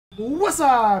What's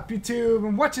up, YouTube,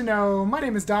 and what you know? My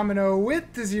name is Domino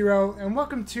with Domin0, and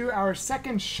welcome to our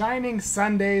second Shining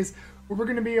Sundays, where we're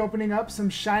going to be opening up some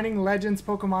Shining Legends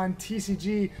Pokemon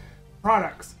TCG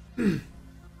products.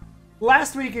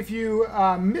 Last week, if you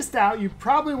missed out, you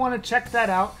probably want to check that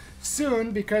out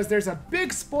soon, because there's a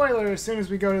big spoiler as soon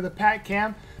as we go to the pack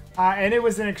cam, and it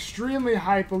was an extremely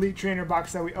hype Elite Trainer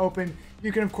box that we opened.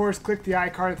 You can, of course, click the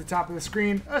iCard at the top of the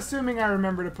screen, assuming I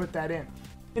remember to put that in.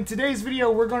 In today's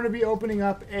video, we're going to be opening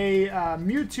up a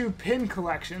Mewtwo pin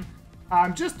collection.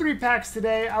 Just 3 packs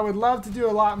today. I would love to do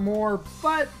a lot more,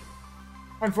 but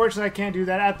unfortunately I can't do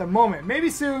that at the moment. Maybe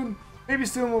soon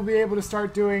we'll be able to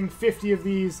start doing 50 of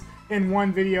these in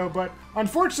one video, but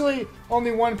unfortunately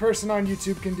only one person on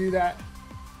YouTube can do that.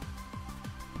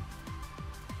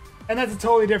 And that's a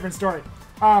totally different story.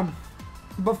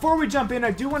 Before we jump in,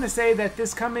 I do want to say that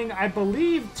this coming, I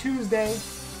believe, Tuesday,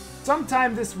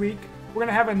 sometime this week, we're going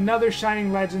to have another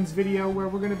Shining Legends video where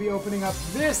we're going to be opening up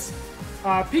this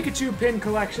Pikachu pin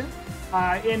collection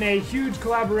in a huge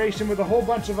collaboration with a whole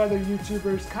bunch of other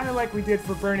YouTubers, kind of like we did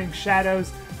for Burning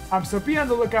Shadows. So be on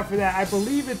the lookout for that. I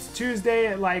believe it's Tuesday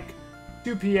at like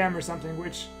 2 p.m. or something,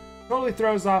 which totally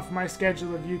throws off my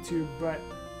schedule of YouTube, but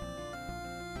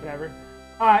whatever.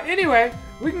 Anyway,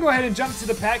 we can go ahead and jump to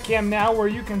the pack cam now where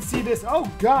you can see this.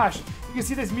 Oh gosh, you can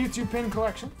see this Mewtwo pin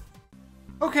collection.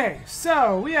 Okay,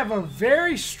 so we have a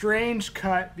very strange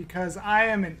cut because I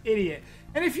am an idiot.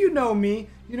 And if you know me,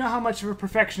 you know how much of a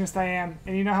perfectionist I am,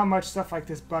 and you know how much stuff like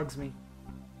this bugs me.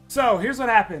 So here's what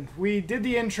happened. We did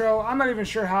the intro. I'm not even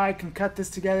sure how I can cut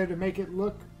this together to make it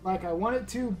look like I want it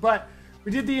to, but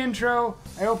we did the intro.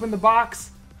 I opened the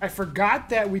box. I forgot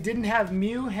that we didn't have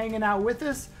Mew hanging out with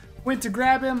us. Went to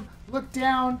grab him, looked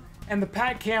down, and the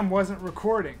pack cam wasn't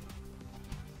recording.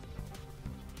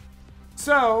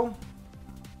 So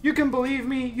you can believe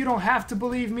me, you don't have to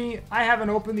believe me. I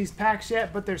haven't opened these packs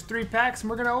yet, but there's 3 packs and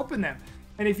we're gonna open them.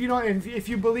 And if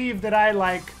you believe that I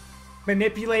like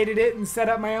manipulated it and set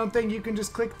up my own thing, you can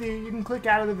just click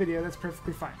out of the video. That's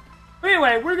perfectly fine. But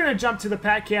anyway, we're gonna jump to the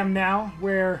pack cam now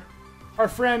where our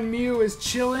friend Mew is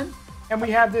chilling, and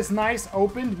we have this nice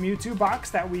opened Mewtwo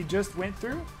box that we just went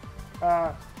through,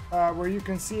 where you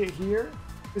can see it here.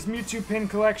 This Mewtwo pin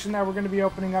collection that we're gonna be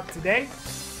opening up today.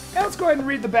 Now let's go ahead and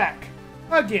read the back.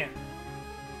 Again,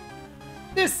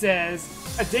 this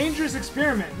says, a dangerous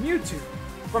experiment, Mewtwo.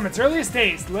 From its earliest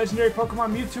days, the legendary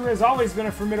Pokemon Mewtwo has always been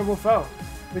a formidable foe.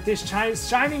 With this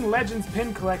Shining Legends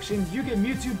pin collection, you get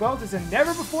Mewtwo both as a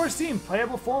never-before-seen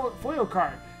playable foil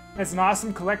card, and as an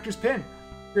awesome collector's pin.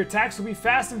 Your attacks will be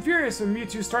fast and furious when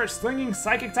Mewtwo starts slinging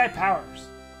Psychic-type powers.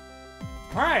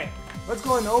 Alright, let's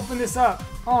go ahead and open this up.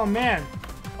 Oh man,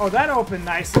 oh that opened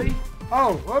nicely.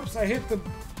 Oh, whoops, I hit the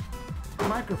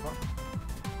microphone.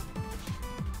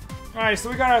 Alright, so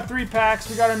we got our 3 packs,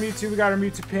 we got our Mewtwo, we got our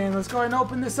Mewtwo pin. Let's go ahead and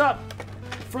open this up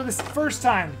for this first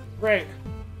time. Great.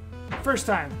 First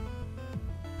time.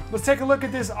 Let's take a look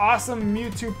at this awesome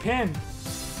Mewtwo pin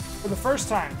for the first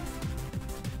time.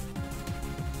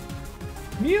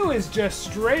 Mew is just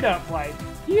straight up like,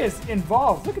 he is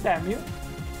involved. Look at that, Mew.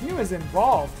 Mew is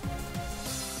involved.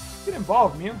 Get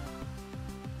involved, Mew.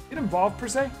 Get involved, per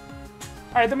se.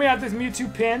 Alright, then we have this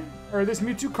Mewtwo pin, or this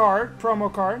Mewtwo card,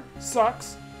 promo card.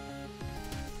 Sucks.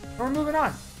 We're moving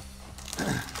on.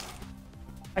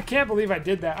 I can't believe I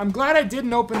did that. I'm glad I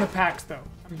didn't open the packs, though.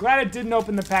 I'm glad I didn't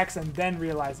open the packs and then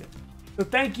realize it. So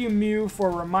thank you, Mew,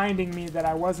 for reminding me that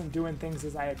I wasn't doing things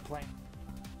as I had planned.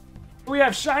 We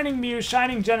have Shining Mew,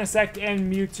 Shining Genesect,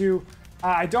 and Mewtwo.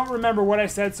 I don't remember what I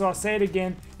said, so I'll say it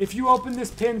again. If you open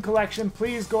this pin collection,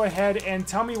 please go ahead and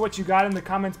tell me what you got in the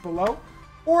comments below.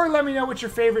 Or let me know what your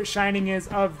favorite Shining is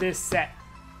of this set.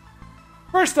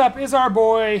 First up is our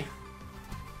boy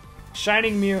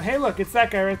Shining Mew. Hey look, it's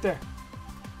that guy right there.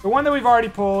 The one that we've already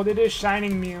pulled, it is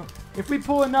Shining Mew. If we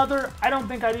pull another, I don't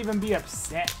think I'd even be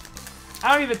upset.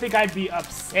 I don't even think I'd be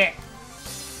upset.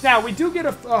 Now, we do get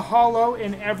a holo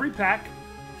in every pack.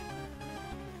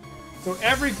 So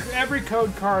every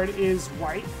code card is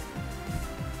white.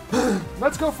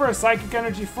 Let's go for a Psychic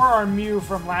Energy for our Mew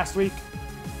from last week.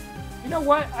 You know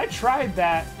what? I tried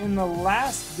that in the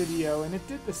last video and it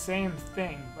did the same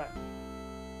thing, but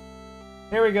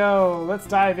here we go. Let's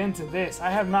dive into this. I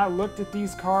have not looked at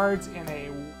these cards in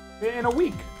a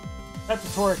week. That's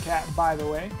a Torracat, by the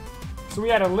way. So we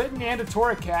had a Litten and a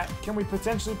Torracat. Can we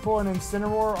potentially pull an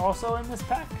Incineroar also in this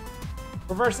pack?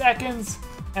 Reverse Ekans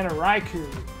and a Raikou.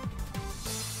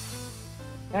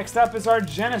 Next up is our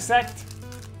Genesect.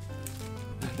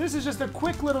 This is just a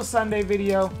quick little Sunday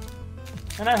video,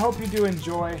 and I hope you do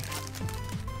enjoy.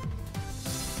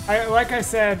 Like I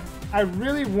said, I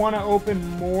really want to open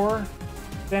more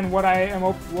than what I am.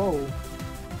 Whoa.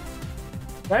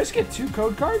 Did I just get 2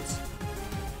 code cards?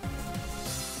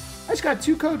 I just got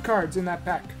 2 code cards in that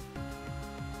pack.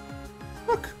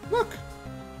 Look, look,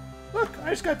 look, I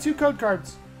just got 2 code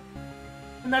cards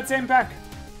in that same pack.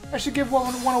 I should give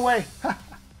one away.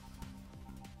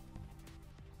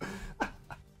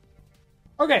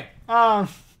 Okay,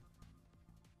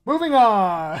 moving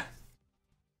on.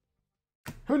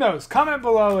 Who knows? Comment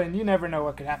below and you never know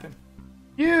what could happen.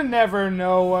 You never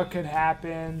know what could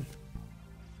happen.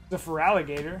 The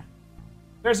Feraligatr.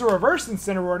 There's a reverse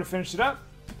Incineroar to finish it up.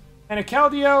 And a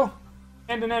Keldeo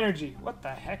and an Energy. What the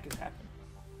heck is happening?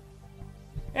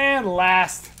 And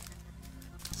last,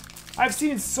 I've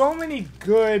seen so many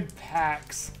good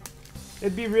packs.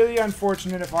 It'd be really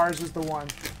unfortunate if ours was the one.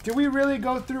 Did we really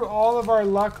go through all of our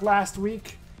luck last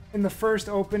week in the first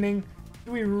opening?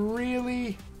 Did we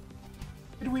really?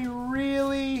 Did we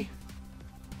really?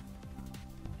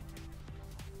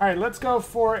 All right, let's go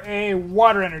for a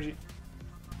Water Energy.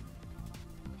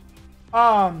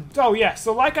 Oh yeah,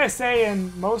 so like I say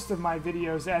in most of my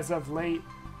videos as of late,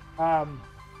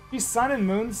 these Sun and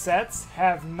Moon sets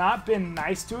have not been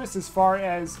nice to us as far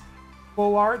as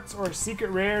full arts or secret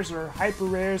rares or hyper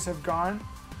rares have gone.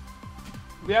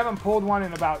 We haven't pulled one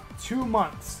in about 2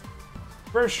 months.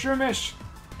 First Shroomish,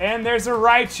 and there's a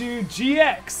Raichu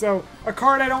GX, so a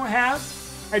card I don't have.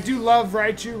 I do love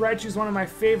Raichu. Raichu is one of my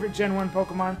favorite Gen 1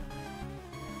 Pokemon.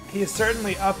 He is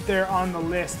certainly up there on the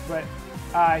list, but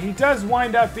he does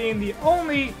wind up being the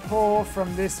only pull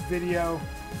from this video.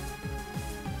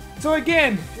 So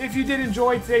again, if you did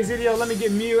enjoy today's video, let me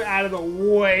get Mew out of the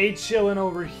way, chilling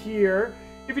over here.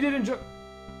 If you did enjoy...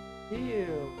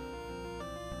 Ew.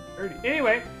 Dirty.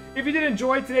 Anyway, if you did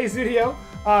enjoy today's video,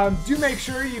 do make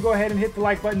sure you go ahead and hit the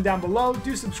like button down below.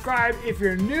 Do subscribe if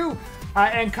you're new,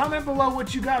 and comment below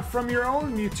what you got from your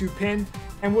own Mewtwo pin.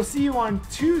 And we'll see you on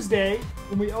Tuesday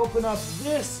when we open up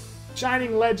this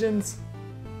Shining Legends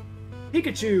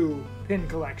Pikachu pin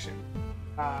collection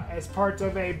as part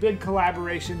of a big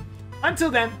collaboration.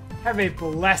 Until then, have a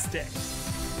blessed day.